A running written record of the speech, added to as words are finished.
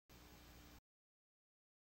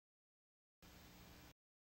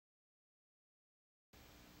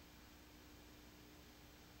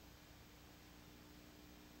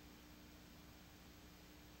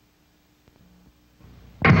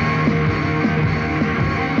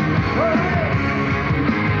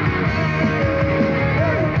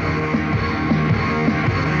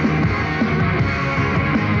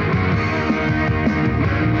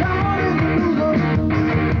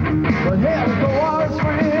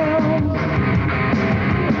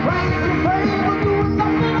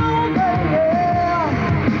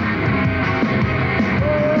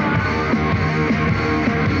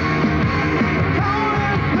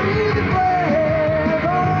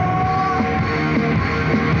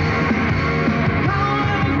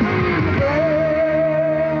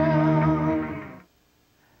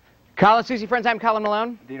Colin, Sleazy friends, I'm Colin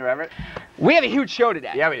Malone. Dean Everett. We have a huge show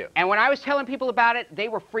today. Yeah, we do. And when I was telling people about it, they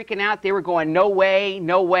were freaking out. They were going, no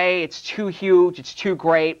way, it's too huge, it's too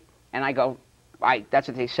great. And I go, that's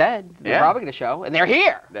what they said. They're probably going to show. And they're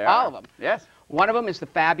here, all of them. Yes. One of them is the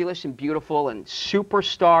fabulous and beautiful and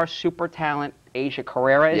superstar, super talent, Asia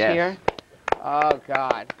Carrera is here. Oh,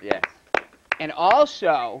 God. Yes. And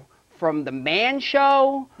also, from the Man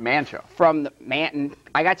Show. Man Show. From the Man...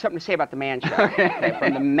 I got something to say about the Man Show. Okay,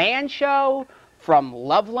 from the Man Show, from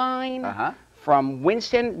Loveline, from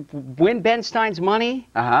Win Ben Stein's Money.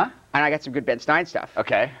 And I got some good Ben Stein stuff.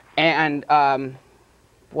 Okay. And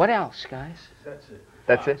what else, guys? That's it.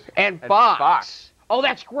 That's it? And Fox. Oh,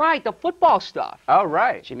 that's right, the football stuff. Oh,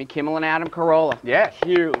 right. Jimmy Kimmel and Adam Carolla. Yes.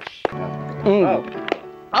 Huge.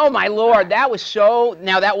 Oh, my Lord, that was so...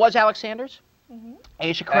 Now, that was Alex Sanders?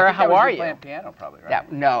 Asia Carrera, how are you? Playing piano, probably,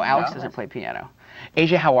 right? No, Alex doesn't play piano.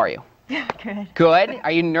 Asia, how are you? Good. Good?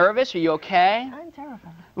 Are you nervous? Are you okay? I'm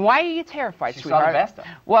terrified. Why are you terrified, She sweetheart? saw the best of.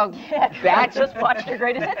 Well, I just watched your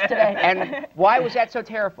greatest hits today. And why was that so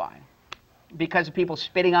terrifying? Because of people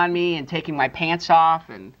spitting on me and taking my pants off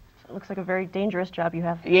and... It looks like a very dangerous job you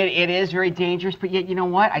have. It is very dangerous, but yet, you know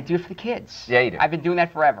what? I do it for the kids. Yeah, you do. I've been doing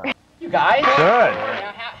that forever. You guys? Good.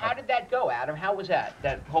 Now, how did that go, Adam? How was that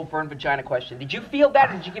whole burn vagina question? Did you feel that,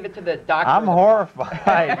 or did you give it to the doctor? I'm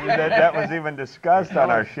horrified that was even discussed on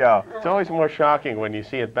our show. It's always more shocking when you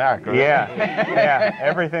see it back, right? Yeah.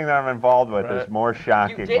 Everything that I'm involved with is more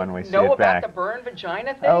shocking when we see it back. You didn't know about the burn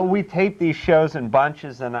vagina thing? Oh, we tape these shows in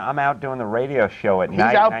bunches, and I'm out doing the radio show at night.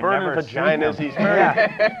 He's out burning vaginas. He's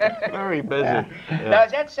very busy. Now,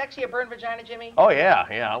 is that sexy, a burn vagina, Jimmy? Oh,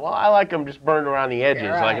 yeah. Well, I like them just burned around the edges,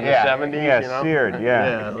 like in the 70s, yeah, you know? seared,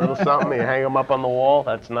 Yeah, a little something, you hang them up on the wall,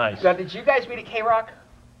 that's nice. Now, did you guys meet at K-Rock?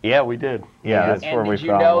 Yeah, we did. Yeah, that's where we fell in love. And did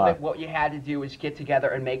you know that what you had to do was get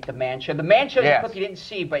together and make the Man Show? The Man Show's a clip you didn't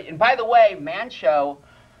see, but, and by the way, Man Show,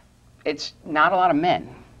 it's not a lot of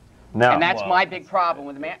men. No. And that's my big problem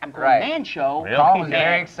with the Man. I'm going, Man Show. Really? Colin was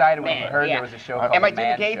very excited when he heard there was a show called Am I The doing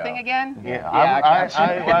Man the gay Show. thing again? Yeah,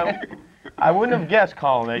 I wouldn't have guessed,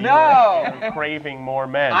 Colin, that you were craving more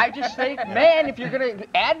men. I just think, man, if you're going to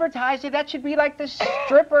advertise it, that should be like the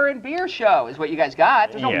stripper and beer show is what you guys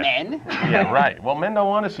got. There's no men. Yeah, right. Well, men don't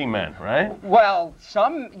want to see men, right? Well,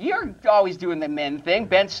 you're always doing the men thing.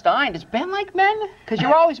 Ben Stein, does Ben like men? Because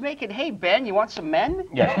you're always making, hey, Ben, you want some men?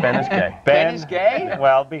 Yes, Ben is gay. Ben is gay?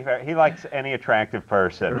 Well, be fair, he likes any attractive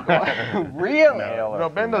person. Really?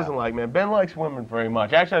 No, Ben doesn't like men. Ben likes women very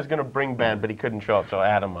much. Actually, I was going to bring Ben, but he couldn't show up, so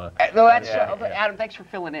Adam... Adam, thanks for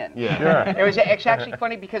filling in. Yeah. Sure. It's actually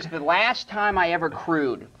funny because the last time I ever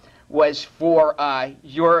crewed was for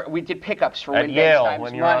we did pickups for At Win Yale, Ben Stein's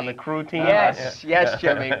when you're Money. on the crew team. Yes,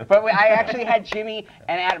 Jimmy. But I actually had Jimmy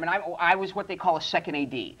and Adam, and I was what they call a second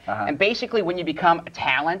AD. And basically, when you become a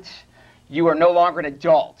talent, you are no longer an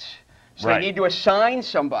adult. So they need to assign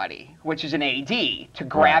somebody, which is an AD, to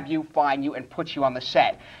grab you, find you, and put you on the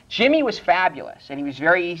set. Jimmy was fabulous, and he was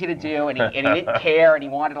very easy to do, and he didn't care, and he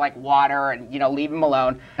wanted like water, and leave him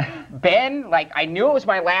alone. Ben, I knew it was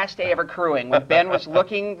my last day ever crewing when Ben was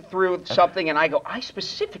looking through something, and I go, I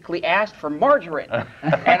specifically asked for margarine,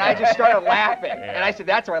 and I just started laughing, and I said,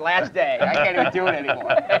 that's my last day. I can't even do it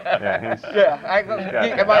anymore. Am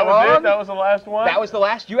I wrong? That was the last one. That was the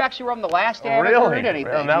last. You actually were on the last day I ever crewed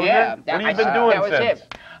anything. Well, that was it? What have you been doing since?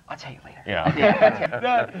 I'll tell you later.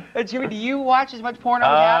 Yeah. Jimmy, do you watch as much porn as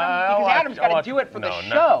Adam? Because Adam's got to do it for the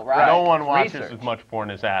show, right? No one watches as much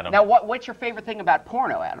porn as Adam. Now, what's your favorite thing about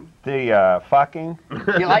porno, Adam? The fucking.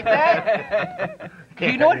 You like that? Do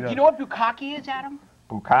you know what bukkake is, Adam?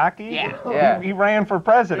 Bukkake? Yeah. He ran for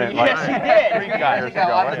president. Yes, he did. 3 years ago.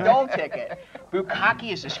 On the dole ticket.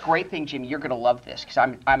 Bukkake is this great thing, Jimmy. You're going to love this because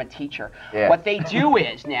I'm a teacher. Yeah. What they do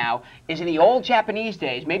is now in the old Japanese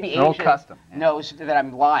days, maybe Asia knows that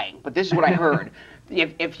I'm lying, but this is what I heard.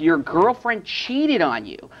 If your girlfriend cheated on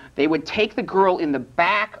you, they would take the girl in the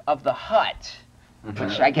back of the hut.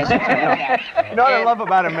 Which I guess it's that. You know what I love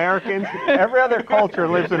about Americans? Every other culture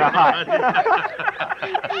lives in a hut.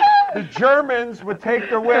 The Germans would take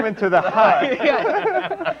their women to the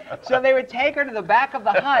hut. So they would take her to the back of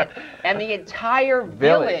the hut, and the entire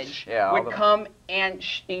village would come and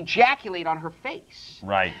ejaculate on her face.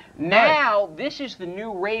 Right. Now, this is the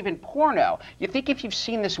new rave in porno. You think if you've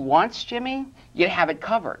seen this once, Jimmy, you'd have it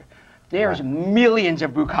covered. There's millions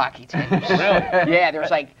of bukkake tapes. Really? Yeah,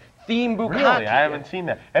 there's like theme bukkake. Really? I haven't seen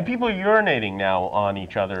that. And people urinating now on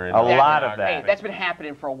each other. A lot of that. Hey, that's been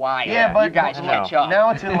happening for a while. Yeah, but you guys catch up. Now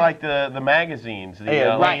it's in like the magazines.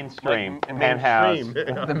 The mainstream. Penthouse.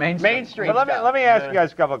 The mainstream. But let me ask you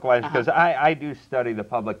guys a couple of questions, because I do study the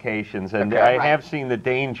publications, and I have seen the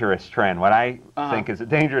dangerous trend. What I think is a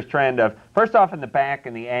dangerous trend of, first off, in the back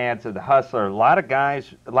in the ads of the Hustler, a lot of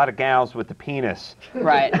guys, a lot of gals with the penis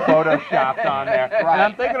photoshopped on there. And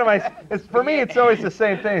I'm thinking to myself, for me, it's always the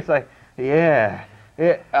same thing. It's like, come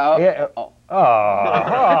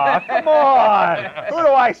on! Who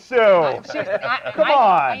do I sue? Come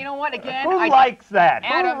on! You know what? Again, who likes that?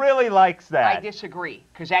 Adam, who really likes that? I disagree,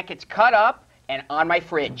 because that gets cut up and on my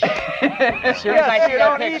fridge. As soon as I see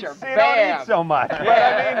that picture, you don't eat so much. But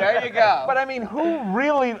I mean, there you go. But I mean,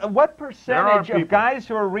 what percentage of guys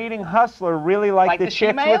who are reading Hustler really like the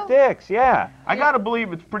chicks with dicks? Yeah. I gotta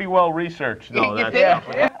believe it's pretty well researched, though. You think?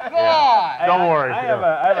 God. Don't worry. I have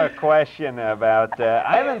a question about.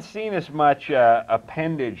 I haven't seen as much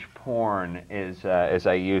appendage porn as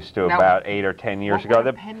I used to about 8 or 10 years ago.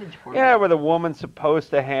 Appendage porn? Yeah, where the woman's supposed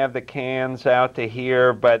to have the cans out to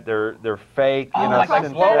here, but they're fake. You know, like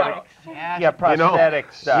synthetic. Yeah,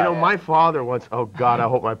 prosthetic stuff. You know, my father once. Oh God, I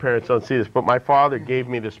hope my parents don't see this. But my father gave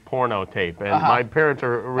me this porno tape, and my parents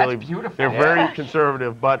are really. That's beautiful. They're very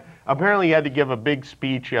conservative, but. Apparently he had to give a big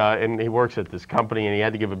speech, and he works at this company, and he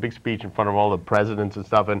had to give a big speech in front of all the presidents and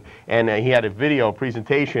stuff, and he had a video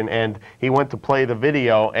presentation, and he went to play the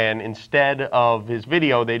video, and instead of his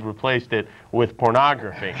video, they'd replaced it with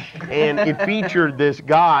pornography. And it featured this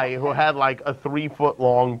guy who had like a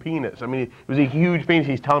 3-foot-long penis. I mean, it was a huge penis.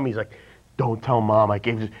 He's telling me, he's like, don't tell Mom I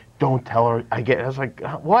gave this. Don't tell her I get it. I was like,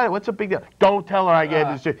 what? What's the big deal? Don't tell her I gave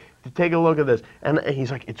this. To take a look at this. And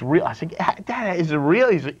he's like, it's real. I said, Dad, is it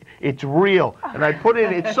real? He's like, it's real. And I put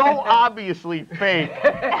in, it's so obviously fake.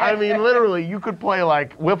 I mean, literally, you could play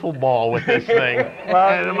like wiffle ball with this thing.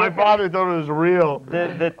 And my father thought it was real.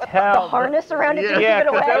 The harness around it to keep it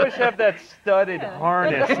away? Because I always have that studded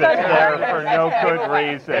harness that's there for no good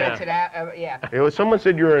reason. It was, someone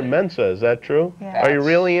said you were in Mensa. Is that true? Yeah. Are you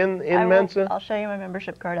really in Mensa? I'll show you my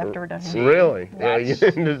membership card after we're done here. Really? Nice.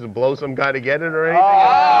 Yeah, you just blow some guy to get it or anything?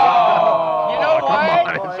 You know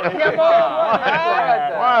what? Come on.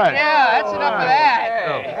 What? Yeah, that's enough of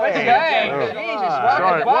that. What's that? Jesus,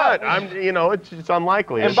 Sorry, what? You know, it's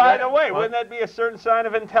unlikely. And by the way, wouldn't that be a certain sign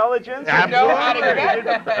of intelligence? Absolutely. You know how to get it.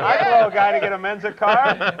 I blow a guy to get a Mensa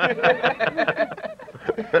car.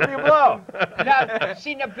 What do you blow? Now,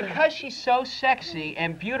 because she's so sexy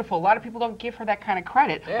and beautiful, a lot of people don't give her that kind of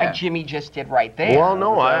credit, like Jimmy just did right there. Well,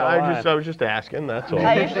 no, I was just asking. That's all.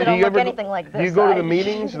 I usually don't look anything like this. Do you go to the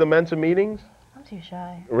meetings, the Mensa meetings? I'm too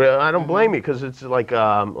shy. Really, I don't blame you, because it's like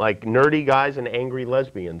nerdy guys and angry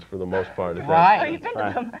lesbians for the most part. Right. Oh, you've been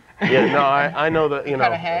to them. Yeah, no, I know that, you know.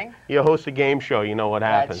 Kinda hang? You host a game show, you know what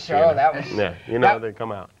happens. That show, that was... Yeah, you know they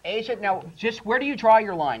come out. Asia, now, just where do you draw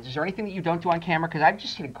your lines? Is there anything that you don't do on camera? Because I've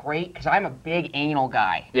just seen a great, because I'm a big anal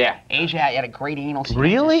guy. Yeah. Asia had a great anal scene.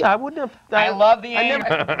 Really? I wouldn't have... I love the anal.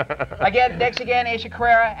 Again, thanks again, Asia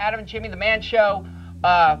Carrera, Adam and Jimmy, The Man Show,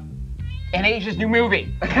 and Asia's new movie.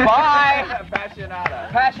 Bye! Passionata.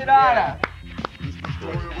 Passionata. It's the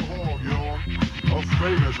story of a hog, y'all. A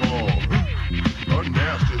famous hog. A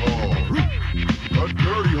nasty hog. A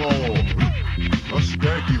dirty hog.